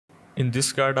In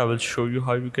this guide, I will show you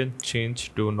how you can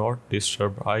change do not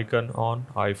disturb icon on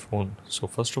iPhone. So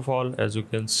first of all, as you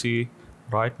can see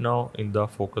right now in the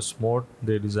focus mode,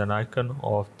 there is an icon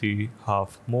of the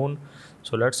half moon.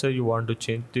 So let's say you want to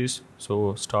change this.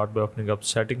 So start by opening up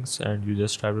settings and you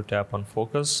just have to tap on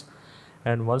focus.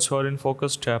 And once you are in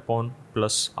focus, tap on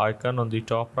plus icon on the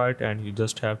top right and you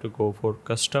just have to go for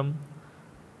custom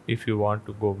if you want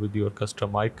to go with your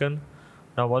custom icon.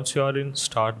 Now once you are in,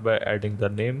 start by adding the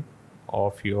name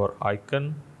of your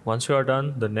icon. Once you are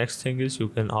done, the next thing is you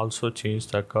can also change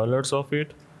the colors of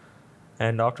it,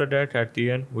 and after that at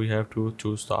the end we have to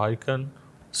choose the icon.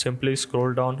 Simply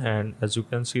scroll down and as you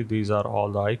can see these are all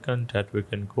the icons that we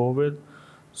can go with.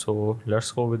 So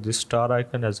let's go with this star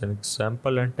icon as an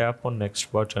example and tap on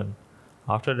next button.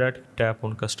 After that tap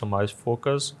on customize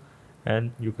focus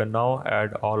and you can now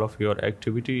add all of your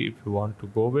activity if you want to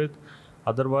go with.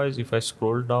 Otherwise, if I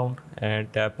scroll down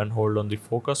and tap and hold on the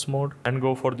focus mode and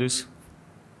go for this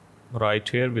right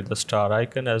here with the star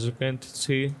icon, as you can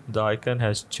see the icon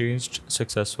has changed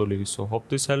successfully. So hope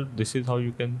this helped. This is how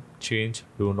you can change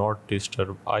do not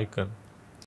disturb icon.